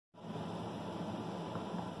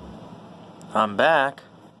I'm back.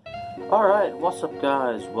 Alright, what's up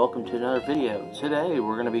guys? Welcome to another video. Today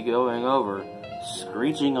we're going to be going over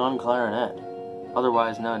screeching on clarinet,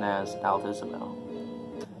 otherwise known as Altissimo.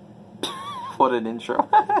 What an intro.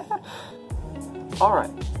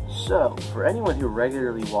 Alright, so for anyone who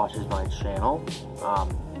regularly watches my channel,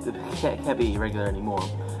 can't be regular anymore,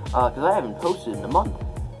 because I haven't posted in a month.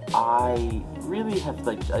 I really have,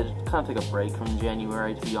 I just kind of took a break from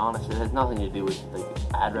January, to be honest. It has nothing to do with,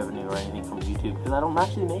 ad revenue or anything from YouTube, because I don't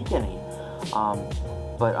actually make any.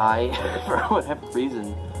 But I, for whatever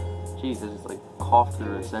reason, jeez, I just, coughed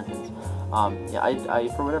through a sentence. Yeah, I,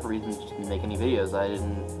 for whatever reason, just didn't make any videos.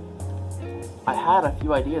 I had a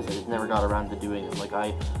few ideas, I just never got around to doing them.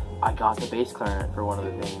 I got the bass clarinet for one of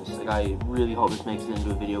the things. I really hope this makes it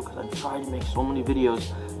into a video, because I've tried to make so many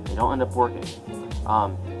videos, they don't end up working.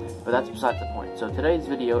 But that's besides the point. So today's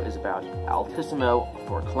video is about Altissimo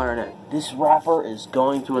for Clarinet. This rapper is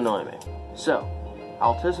going to annoy me. So,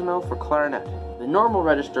 Altissimo for Clarinet. The normal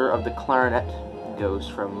register of the clarinet goes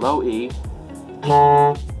from low E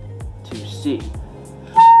to C.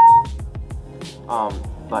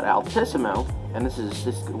 But Altissimo, and this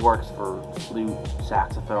works for flute,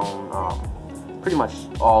 saxophone, pretty much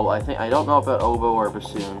all. I don't know about oboe or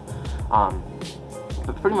bassoon,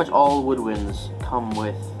 but pretty much all woodwinds come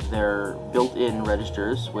with their built-in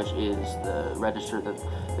registers, which is the register that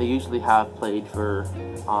they usually have played for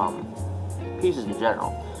pieces in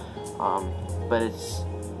general. But it's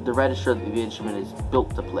the register that the instrument is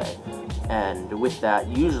built to play, and with that,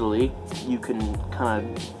 usually you can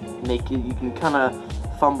kind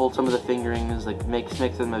of fumble some of the fingerings,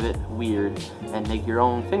 makes them a bit weird, and make your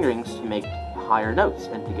own fingerings to make higher notes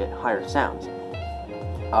and to get higher sounds.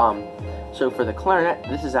 So for the clarinet,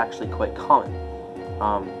 this is actually quite common.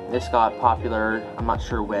 This got popular, I'm not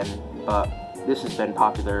sure when, but this has been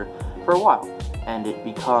popular for a while, and it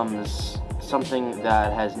becomes something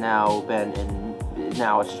that has now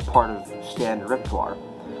now it's just part of standard repertoire.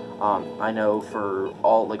 I know for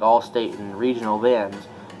all state and regional bands,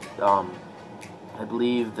 I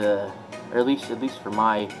believe or at least for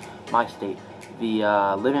my state, the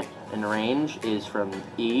limit and range is from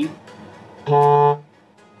E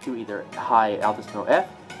to either high altissimo F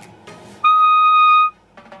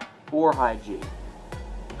or high G.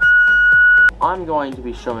 I'm going to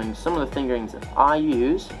be showing some of the fingerings that I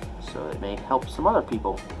use, so it may help some other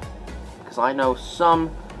people, because I know some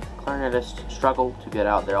clarinetists struggle to get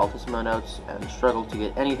out their altissimo notes and struggle to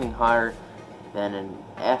get anything higher than an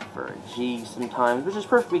F or a G sometimes, which is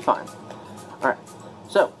perfectly fine. Alright,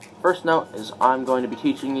 so first note is I'm going to be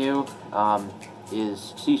teaching you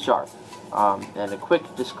is C sharp. And a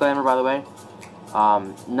quick disclaimer, by the way,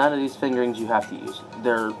 none of these fingerings you have to use.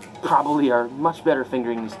 There probably are much better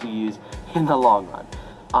fingerings to use in the long run.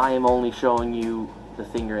 I am only showing you the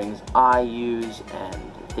fingerings I use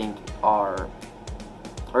and think are,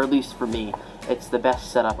 or at least for me, it's the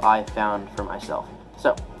best setup I've found for myself.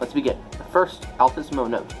 So, let's begin. The first altissimo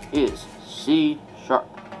note is C sharp.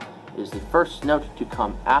 It is the first note to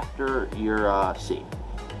come after your C.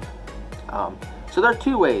 So there are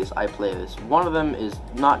two ways I play this. One of them is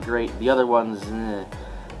not great, the other one's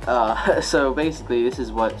so basically this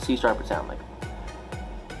is what C sharp would sound like.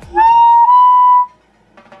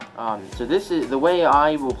 So this is the way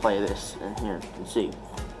I will play this, and here you can see.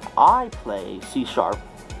 I play C sharp.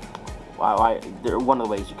 One of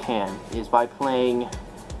the ways you can is by playing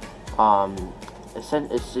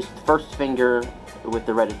it's just the first finger with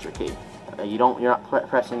the register key. You're not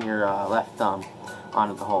pressing your left thumb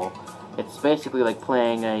onto the hole. It's basically like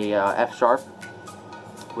playing a F sharp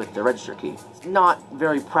with the register key. It's not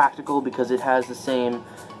very practical because it has the same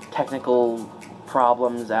technical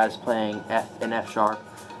problems as playing an F sharp.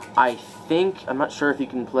 I'm not sure if you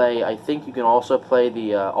can play, I think you can also play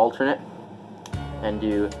the alternate and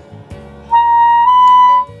do,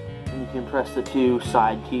 and you can press the two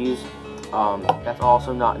side keys. That's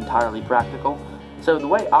also not entirely practical. So the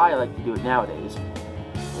way I like to do it nowadays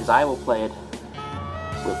is I will play it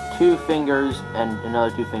with two fingers and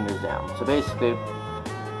another two fingers down. So basically,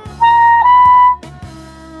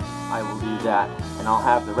 I will do that, and I'll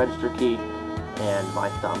have the register key and my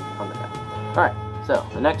thumb on the back. Alright, so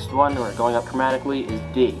the next one we're going up chromatically is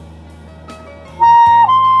D.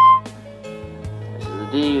 This is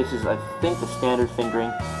a D. This is, I think, the standard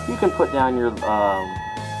fingering. You can put down your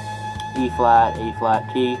E flat, A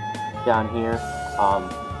flat key down here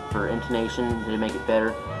for intonation to make it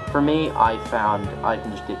better. For me, I found I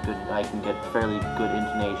can get fairly good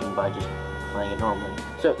intonation by just playing it normally.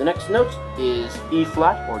 So the next note is E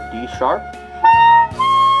flat or D sharp.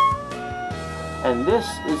 And this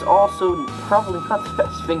is also probably not the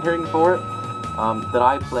best fingering for it. that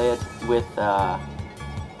I play it with, I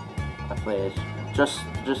play it just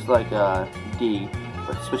like D,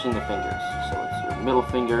 but switching the fingers. So it's your middle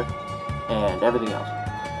finger and everything else.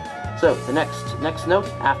 So the next note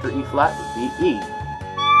after E flat would be E.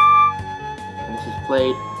 And this is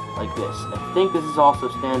played like this. I think this is also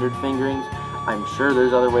standard fingerings. I'm sure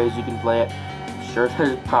there's other ways you can play it. I'm sure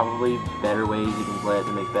there's probably better ways you can play it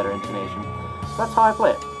to make better intonation. That's how I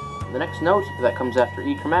play it. The next note that comes after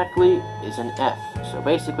E chromatically is an F. So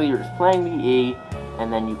basically you're just playing the E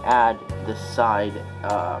and then you add the side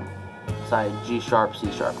G sharp, C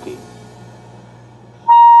sharp key.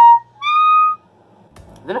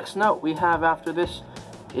 The next note we have after this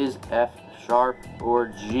is F sharp or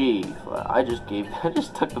G. I just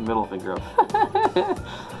took the middle finger off.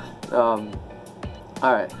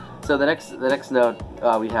 Alright, so the next note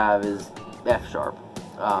we have is F sharp.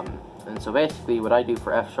 And so basically what I do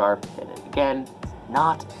for F sharp, and again,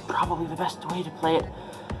 not probably the best way to play it,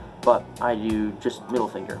 but I do just middle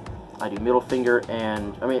finger. I do middle finger,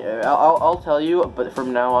 and I mean, I'll tell you, but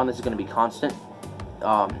from now on this is going to be constant.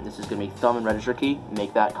 This is going to be thumb and register key,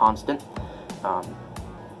 make that constant.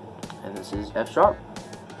 And this is F sharp.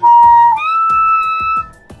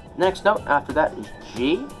 Next note after that is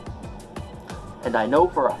G. And I know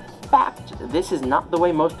for a fact this is not the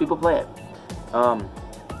way most people play it.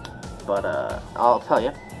 But I'll tell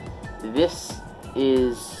you, this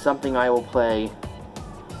is something I will play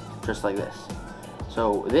just like this.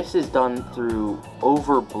 So this is done through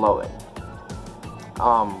overblowing.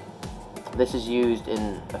 This is used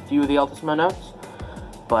in a few of the Altissimo notes,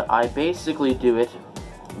 but I basically do it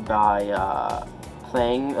by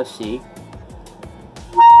playing a C,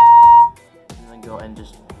 and then go and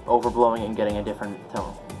just overblowing and getting a different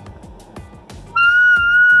tone.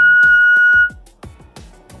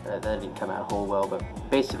 That didn't come out whole well, but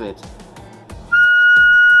basically it's...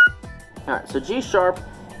 Alright, so G sharp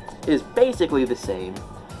is basically the same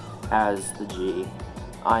as the G.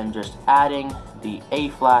 I'm just adding the A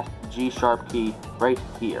flat G sharp key right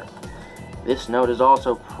here. This note is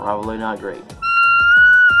also probably not great.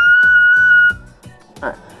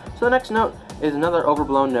 Alright, so the next note is another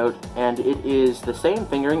overblown note, and it is the same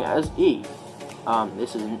fingering as E.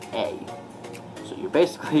 This is an A. So you're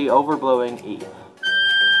basically overblowing E.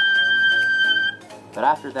 But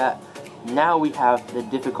after that, now we have the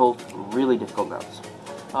difficult, really difficult notes.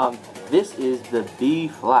 This is the B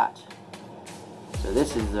flat. So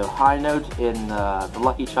this is the high note in the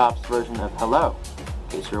Lucky Chops version of Hello,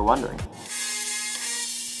 in case you're wondering.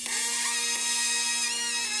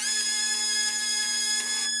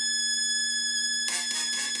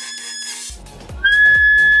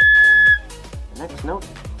 The next note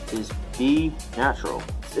is B natural.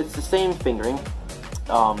 It's the same fingering.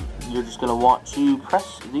 You're just going to want to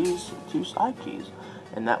press these two side keys,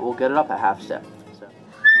 and that will get it up a half step.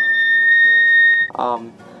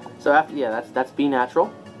 So after, yeah, that's B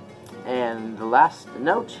natural, and the last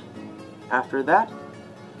note after that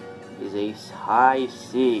is a high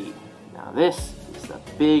C. Now this is the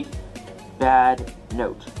big bad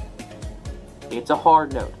note. It's a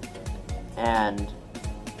hard note, and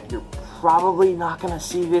you're probably not gonna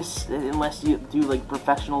see this unless you do like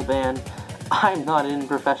professional band. I'm not in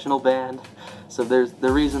professional band, so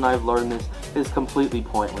the reason I've learned this is completely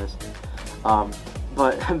pointless.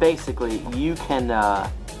 But basically, you can,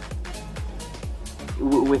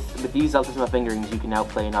 with these Altissimo fingerings, you can now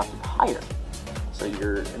play an octave higher. So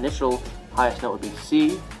your initial highest note would be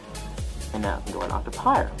C, and now you can go an octave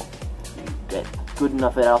higher. You get good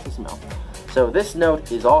enough at Altissimo. So this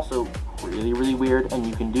note is also really, really weird, and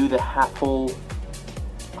you can do the half-hole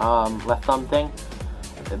left thumb thing.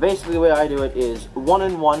 Basically, the way I do it is 1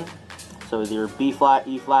 and 1, so your B flat,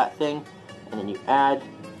 E flat thing, and then you add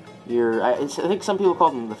your, I think some people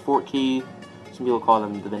call them the fork key, some people call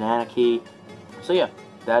them the banana key. So yeah,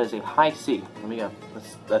 that is a high C. Let me go.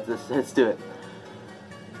 Let's do it.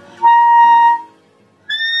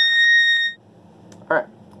 Alright,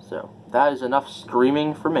 so that is enough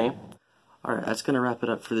screaming for me. Alright, that's going to wrap it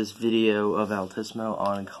up for this video of Altissimo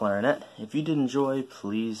on clarinet. If you did enjoy,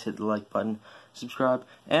 please hit the like button, subscribe,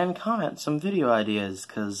 and comment some video ideas,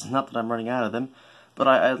 because not that I'm running out of them, but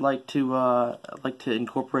I'd like to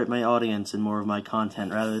incorporate my audience in more of my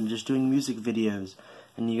content rather than just doing music videos,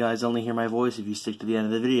 and you guys only hear my voice if you stick to the end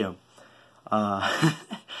of the video.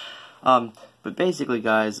 But basically,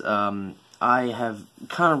 guys, I have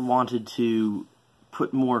kind of wanted to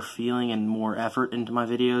put more feeling and more effort into my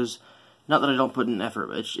videos. Not that I don't put in effort,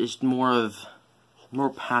 but it's more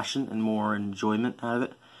passion and more enjoyment out of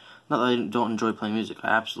it. Not that I don't enjoy playing music.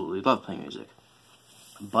 I absolutely love playing music.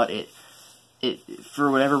 But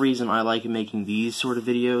for whatever reason, I like making these sort of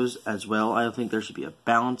videos as well. I don't think there should be a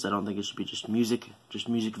balance. I don't think it should be just music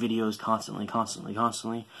videos constantly.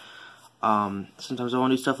 Sometimes I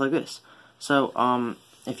want to do stuff like this. So,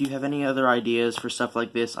 if you have any other ideas for stuff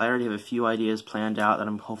like this, I already have a few ideas planned out that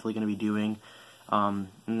I'm hopefully going to be doing in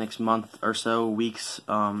the next month or so, weeks.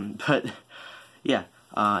 But, yeah,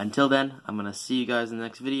 until then, I'm going to see you guys in the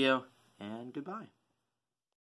next video, and goodbye.